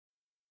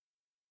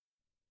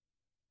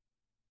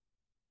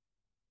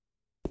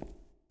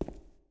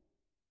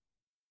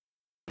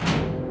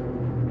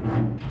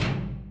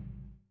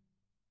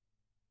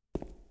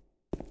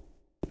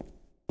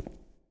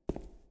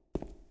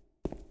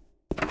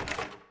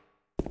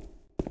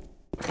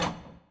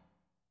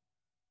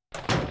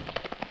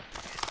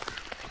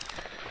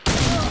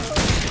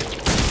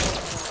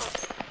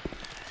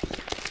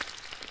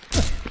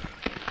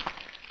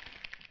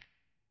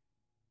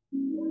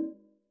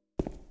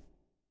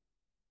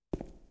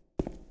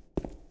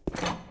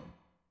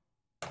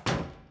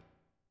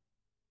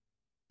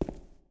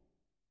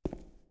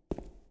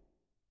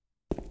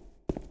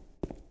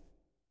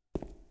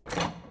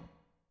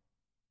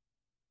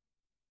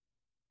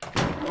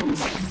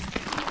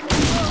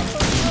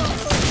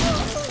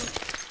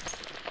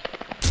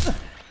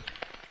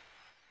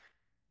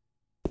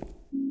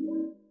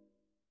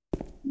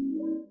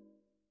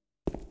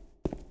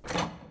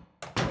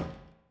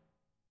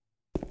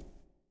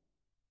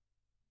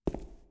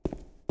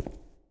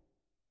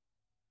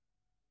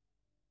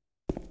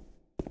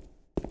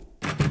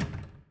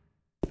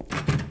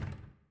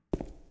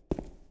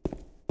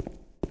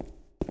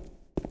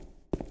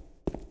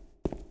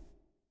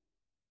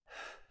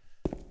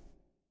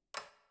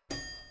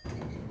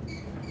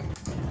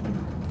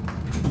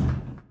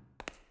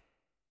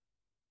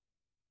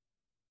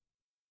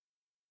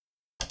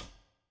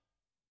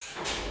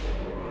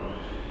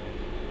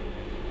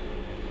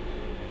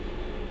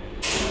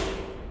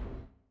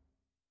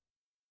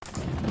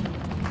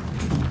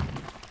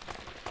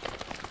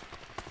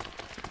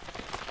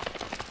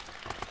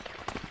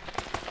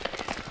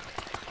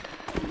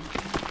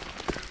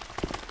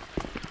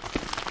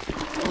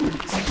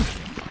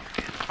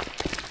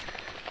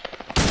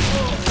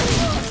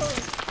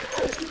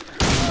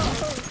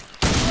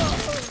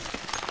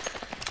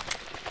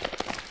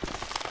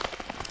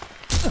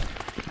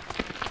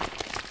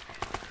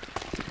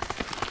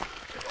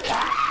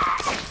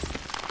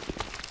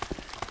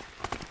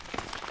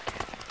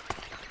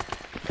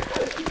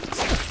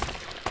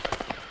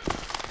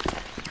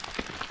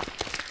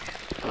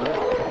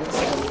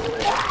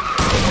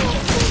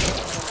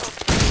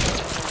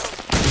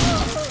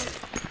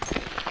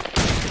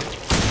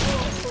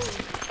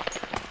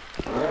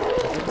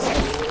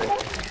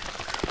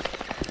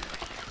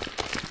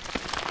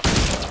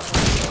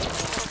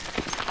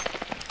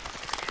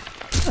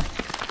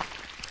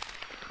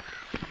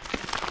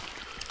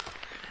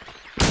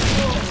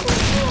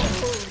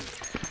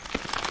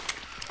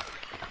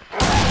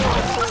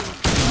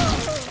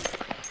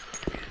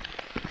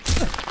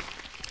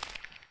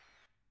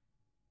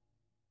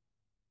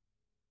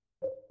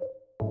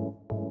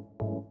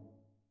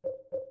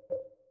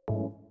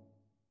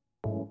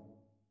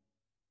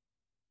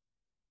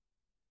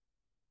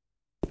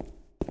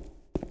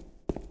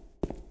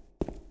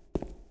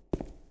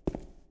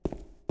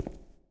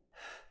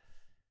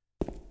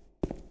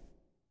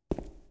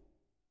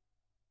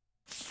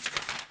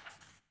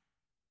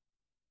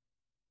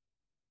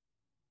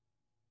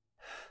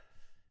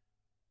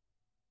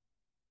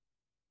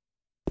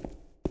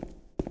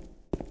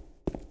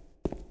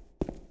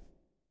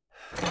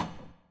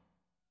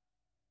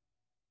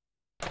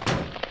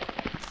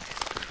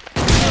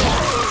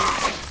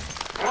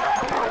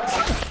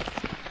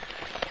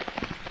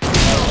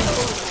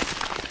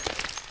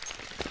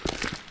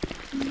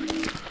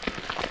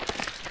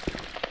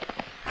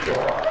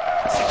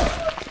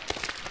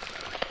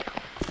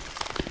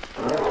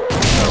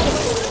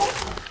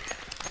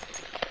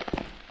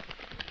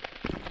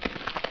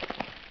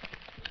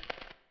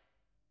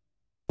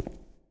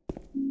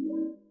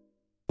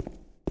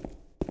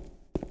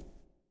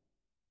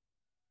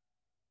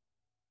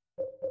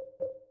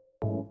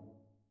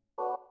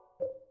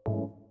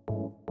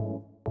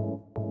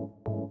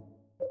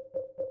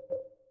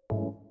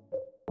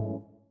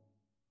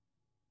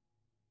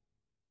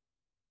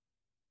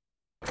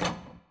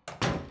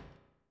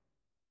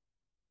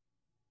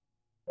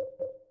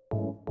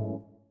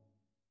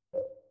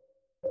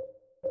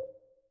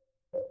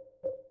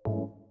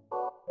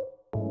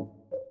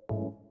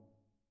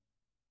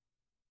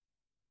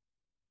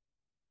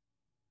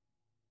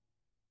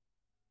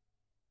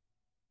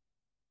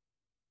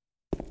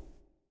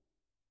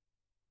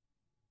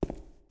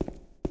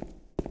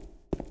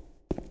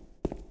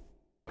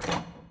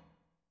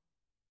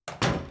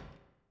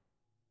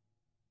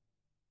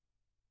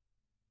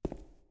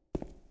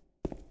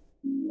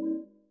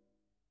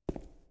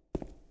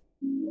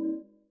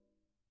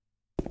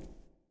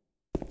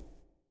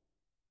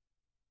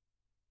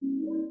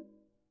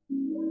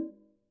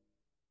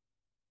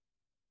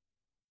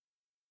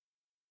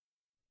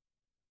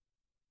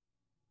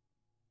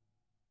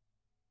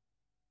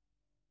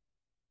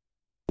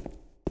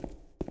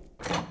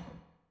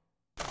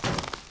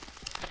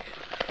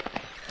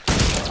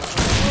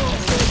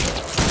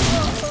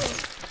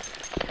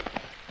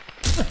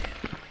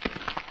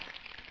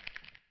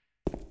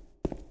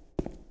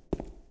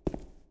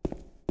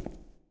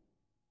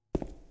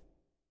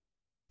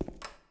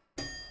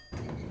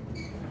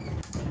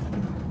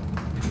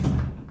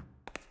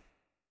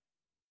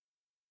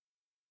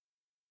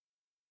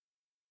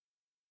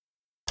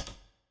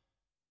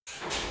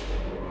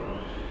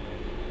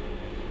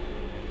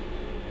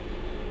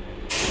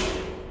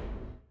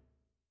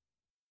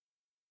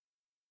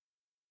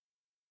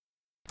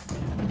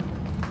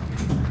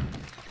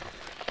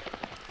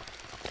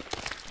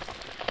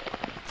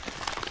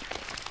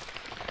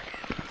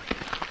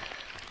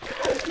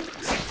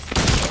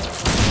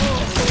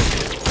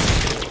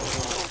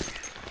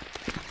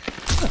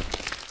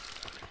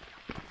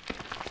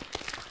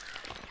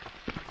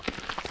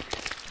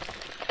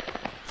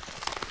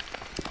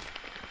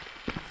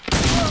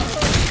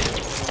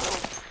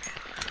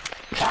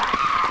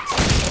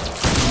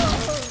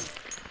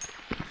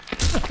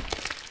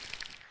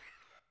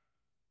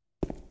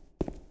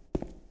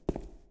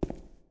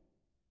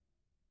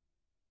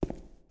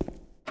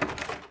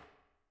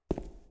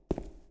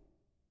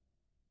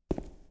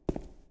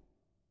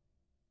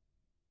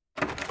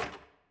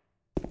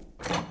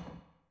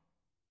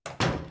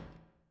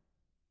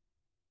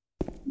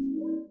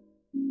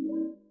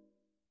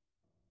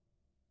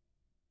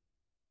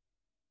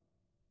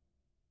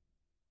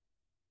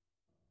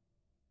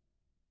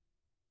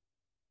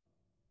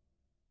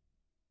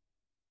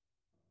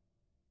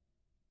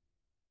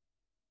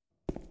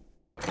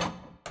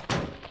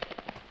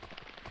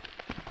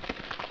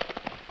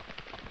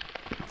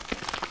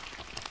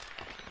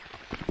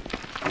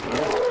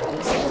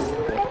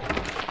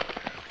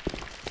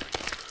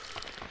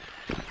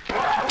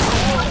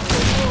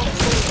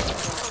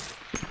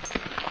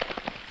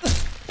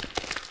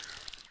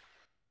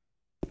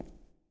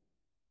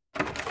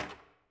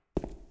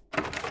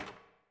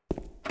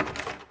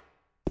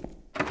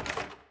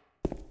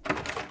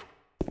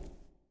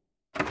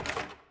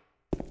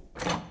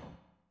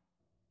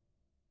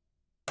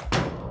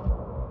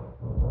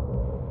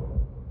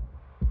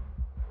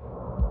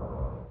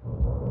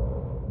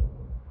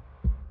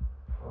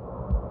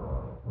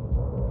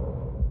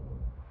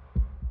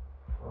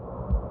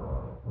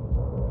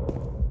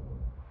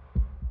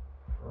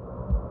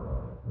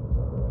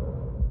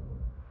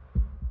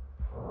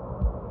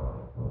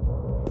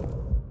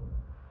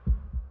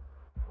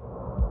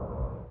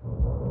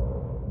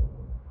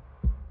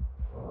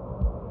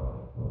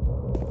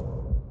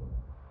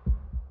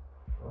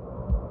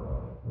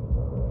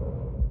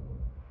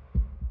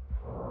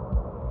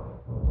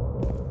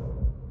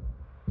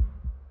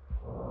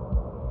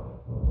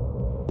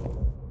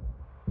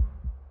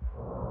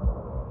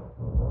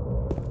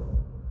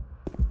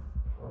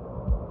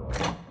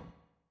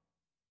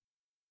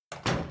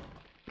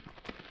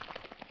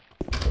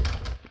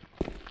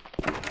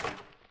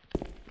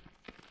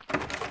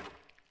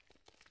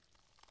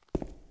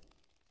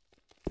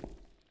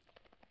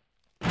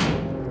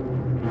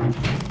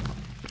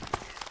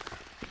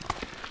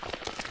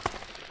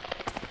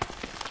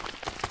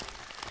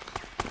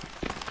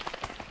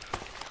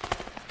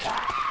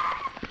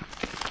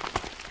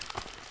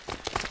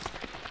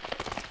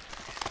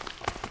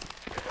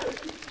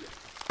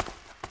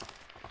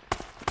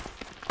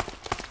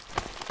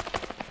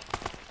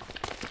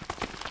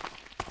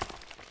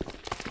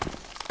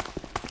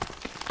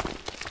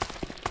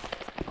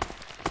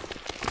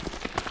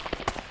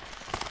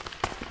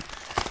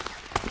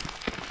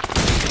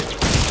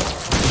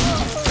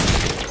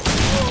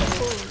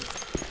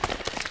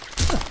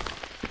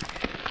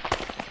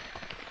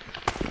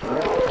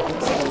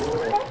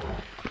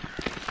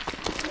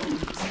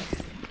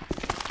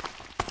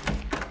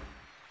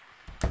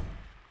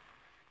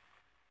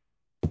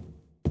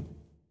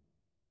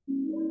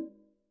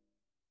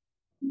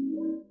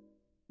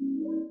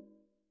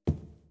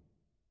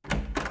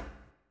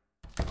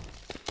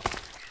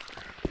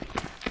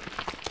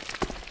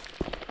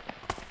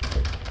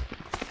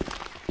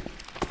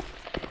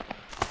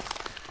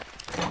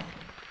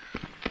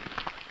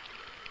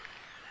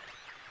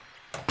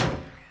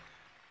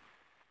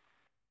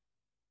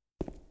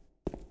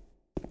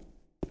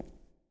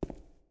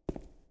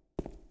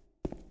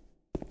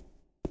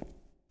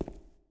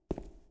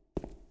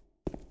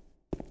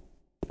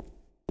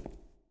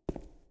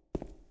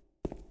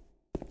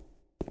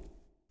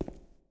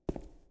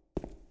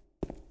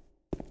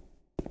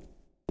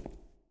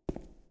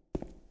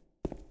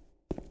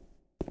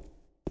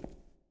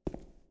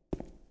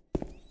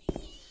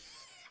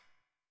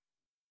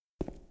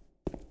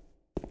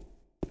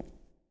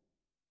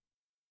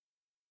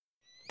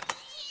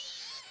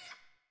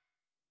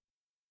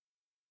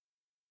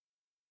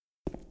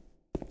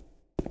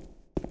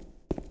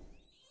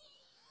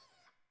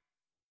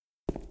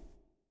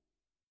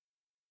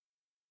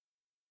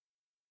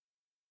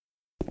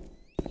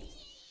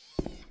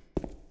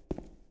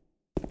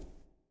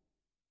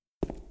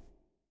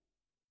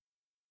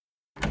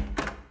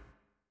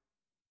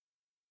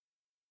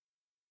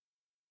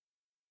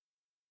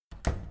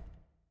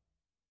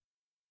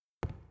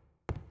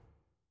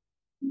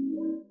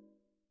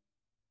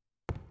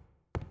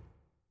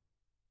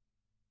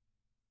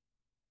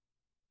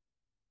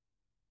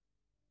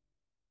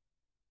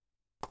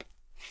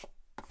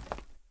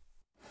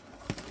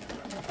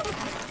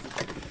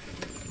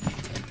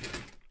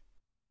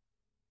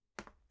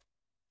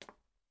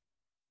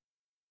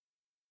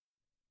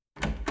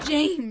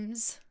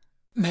James!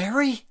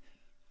 Mary?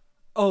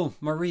 Oh,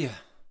 Maria.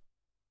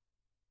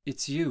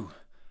 It's you.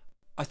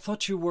 I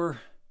thought you were...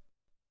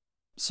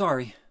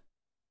 Sorry.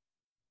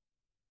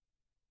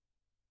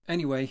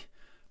 Anyway,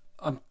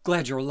 I'm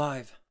glad you're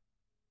alive.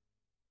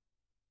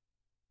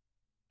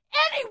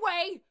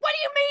 Anyway? What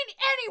do you mean,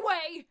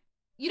 anyway?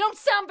 You don't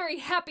sound very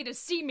happy to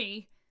see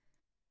me.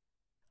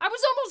 I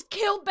was almost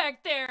killed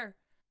back there.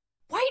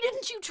 Why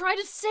didn't you try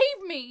to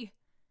save me?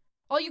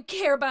 All you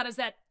care about is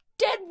that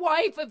dead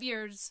wife of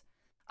yours.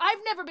 I've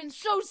never been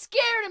so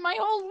scared in my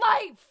whole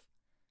life.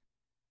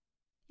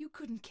 You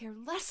couldn't care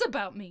less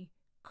about me,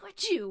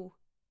 could you?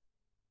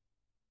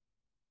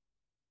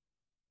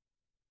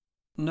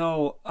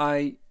 No,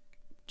 I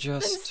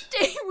just...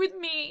 Then stay with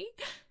me.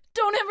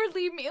 Don't ever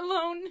leave me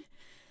alone.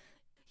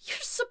 You're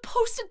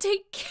supposed to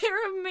take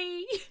care of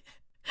me.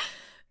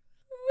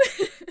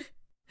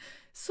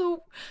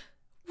 So,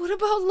 what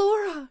about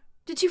Laura?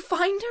 Did you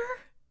find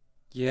her?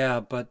 Yeah,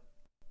 but...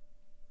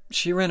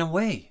 she ran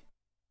away.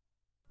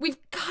 We've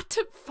got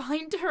to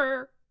find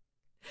her.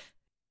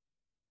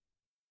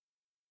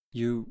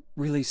 You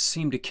really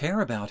seem to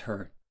care about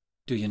her.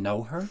 Do you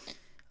know her?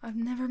 I've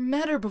never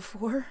met her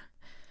before.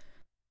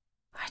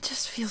 I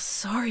just feel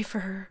sorry for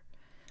her.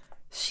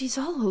 She's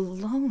all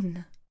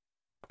alone.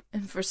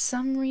 And for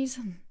some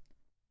reason,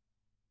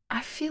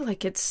 I feel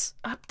like it's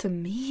up to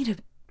me to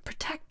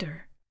protect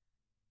her.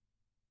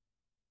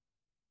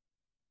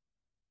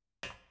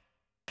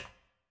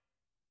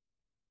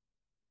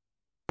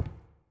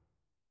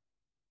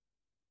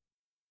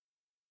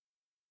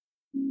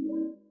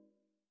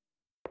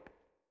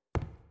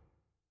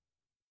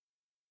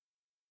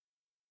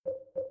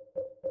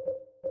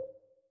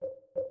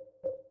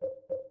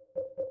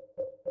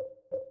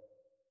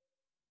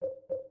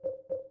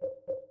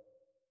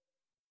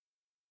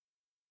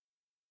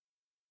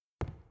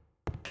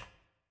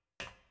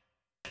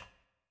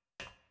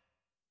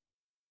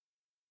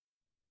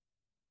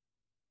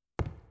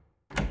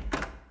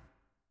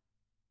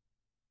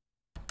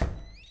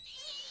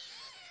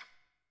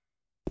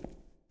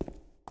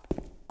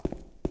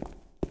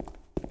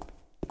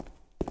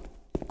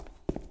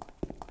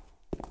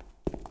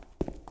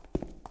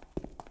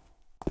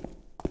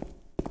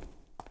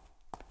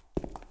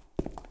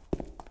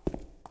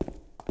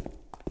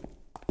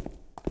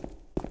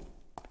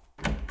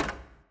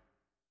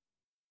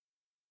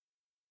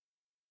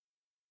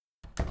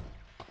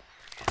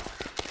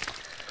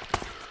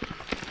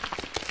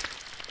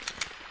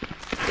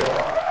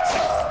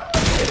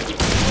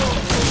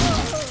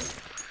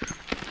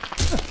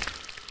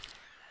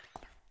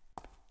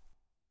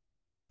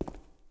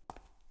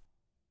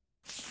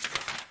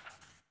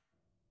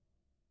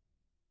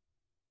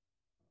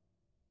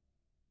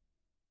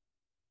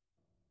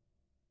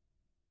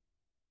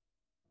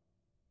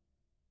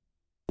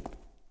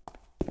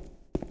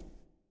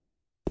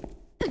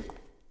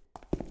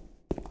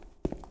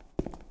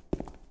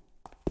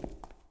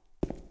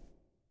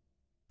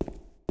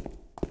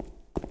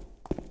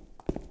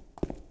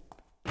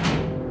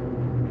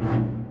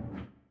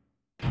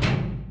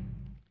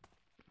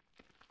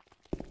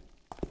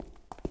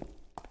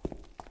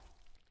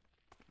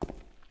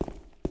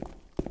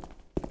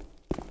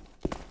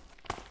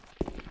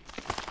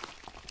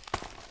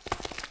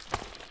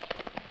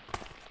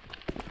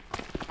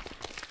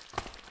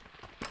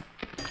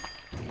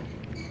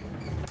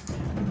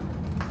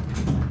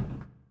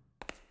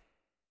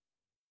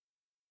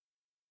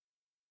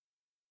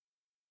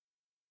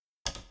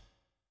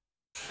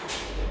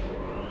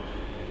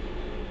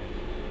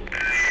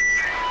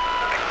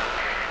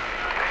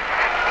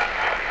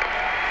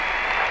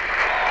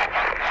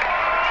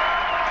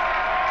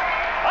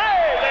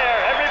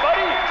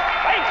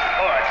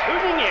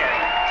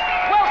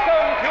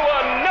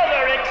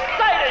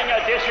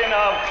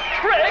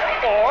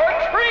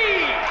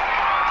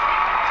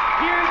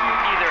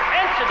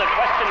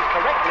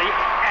 correctly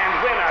and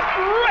win a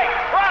great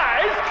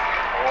prize,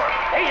 or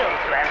fail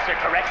to answer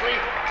correctly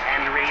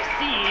and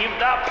receive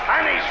the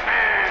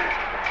punishment.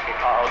 It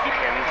all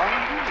depends on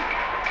you.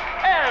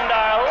 And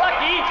our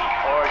lucky,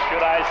 or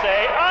should I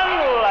say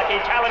unlucky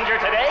challenger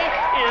today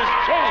is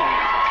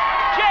James.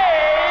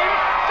 James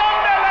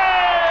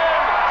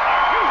Sunderland!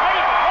 Are you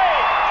ready to play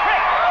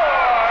Trick or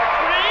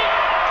Treat?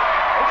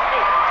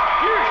 Okay,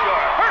 here's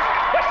your first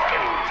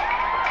question.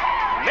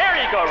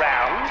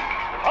 Merry-go-round,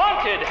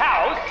 haunted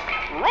house,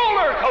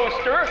 roller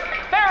coaster,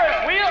 Ferris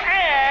wheel,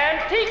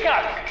 and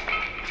teacups.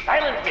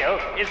 Silent Hill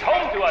is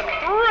home to a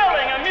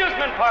thrilling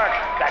amusement park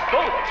that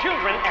both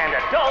children and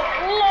adults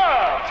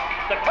love.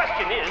 The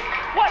question is,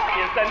 what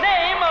is the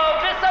name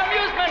of this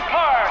amusement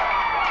park?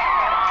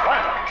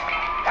 1.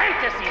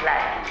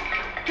 Fantasyland.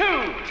 2.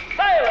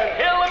 Silent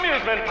Hill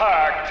Amusement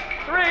Park.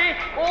 3.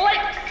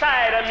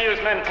 Lakeside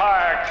Amusement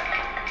Park.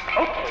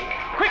 Okay,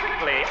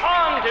 Quickly,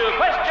 on to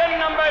question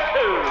number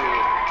 2.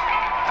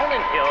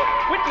 Silent Hill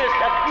witnessed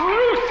a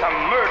gruesome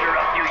murder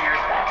a few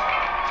years back.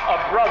 A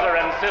brother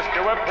and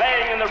sister were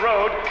playing in the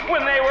road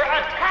when they were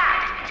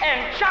attacked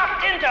and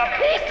chopped into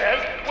pieces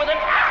with an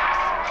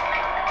axe.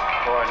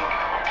 Torn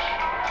flesh,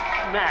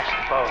 smashed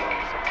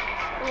bones,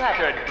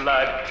 splattered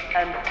blood,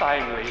 and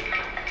finally,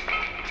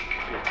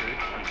 bitter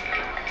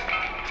tears.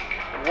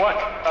 What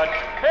a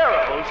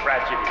terrible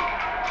tragedy.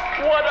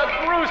 What a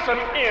gruesome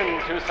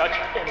end to such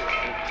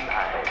innocent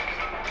lives.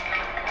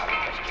 Now the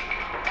question.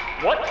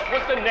 What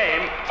was the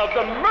name of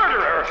the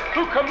murderer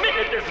who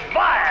committed this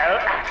vile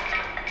act?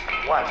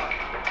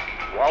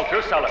 1.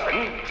 Walter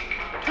Sullivan.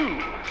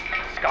 2.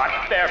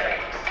 Scott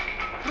Fairbanks.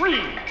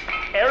 3.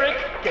 Eric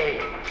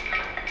Gaines.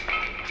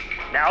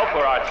 Now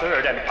for our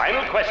third and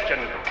final question.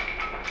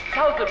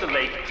 South of the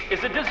lake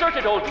is a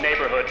deserted old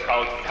neighborhood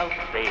called South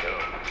Vale.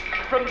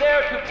 From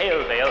there to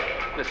Palevale,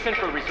 the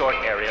central resort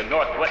area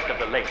northwest of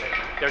the lake,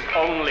 there's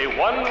only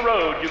one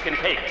road you can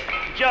take.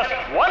 Just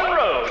one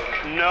road,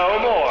 no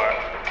more.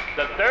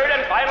 The third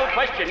and final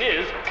question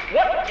is,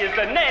 what is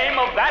the name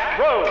of that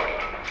road?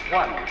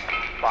 1.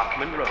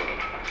 Bachman Road.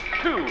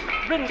 2.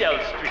 Rindell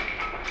Street.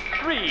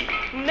 3.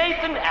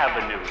 Nathan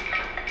Avenue.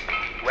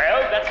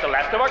 Well, that's the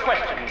last of our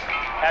questions.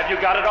 Have you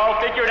got it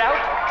all figured out?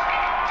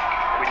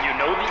 When you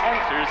know the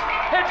answers,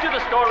 head to the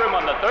storeroom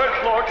on the 3rd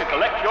floor to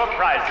collect your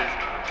prizes.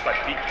 But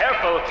be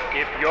careful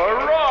if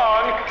you're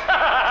wrong.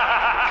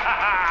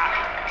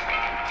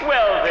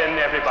 Well then,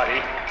 everybody,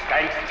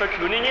 thanks for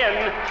tuning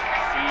in.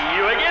 See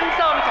you again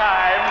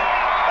sometime.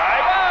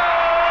 Bye-bye.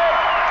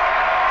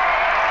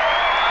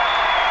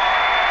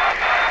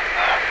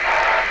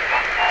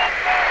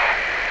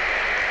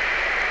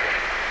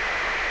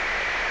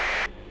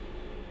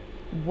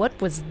 What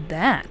was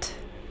that?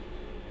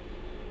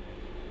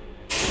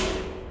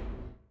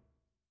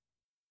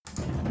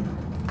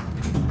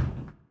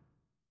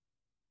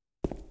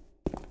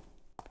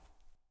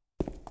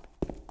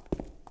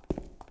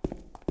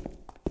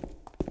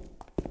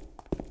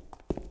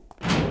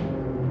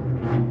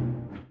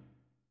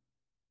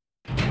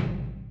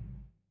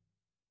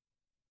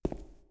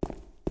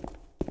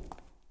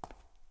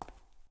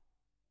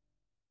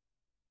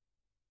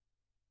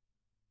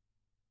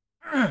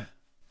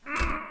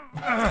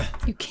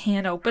 You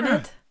can't open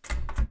it?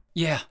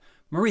 Yeah,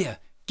 Maria,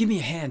 give me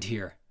a hand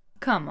here.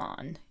 Come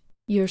on.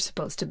 You're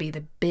supposed to be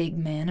the big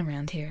man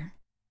around here.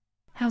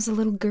 How's a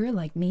little girl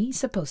like me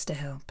supposed to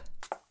help?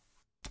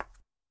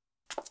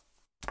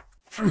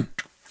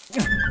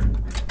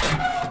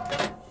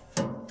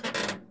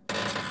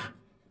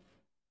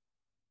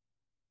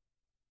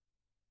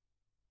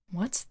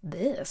 What's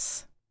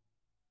this?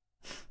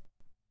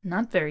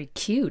 Not very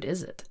cute,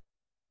 is it?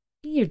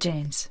 Here,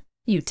 James.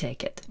 You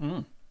take it.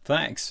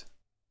 Thanks.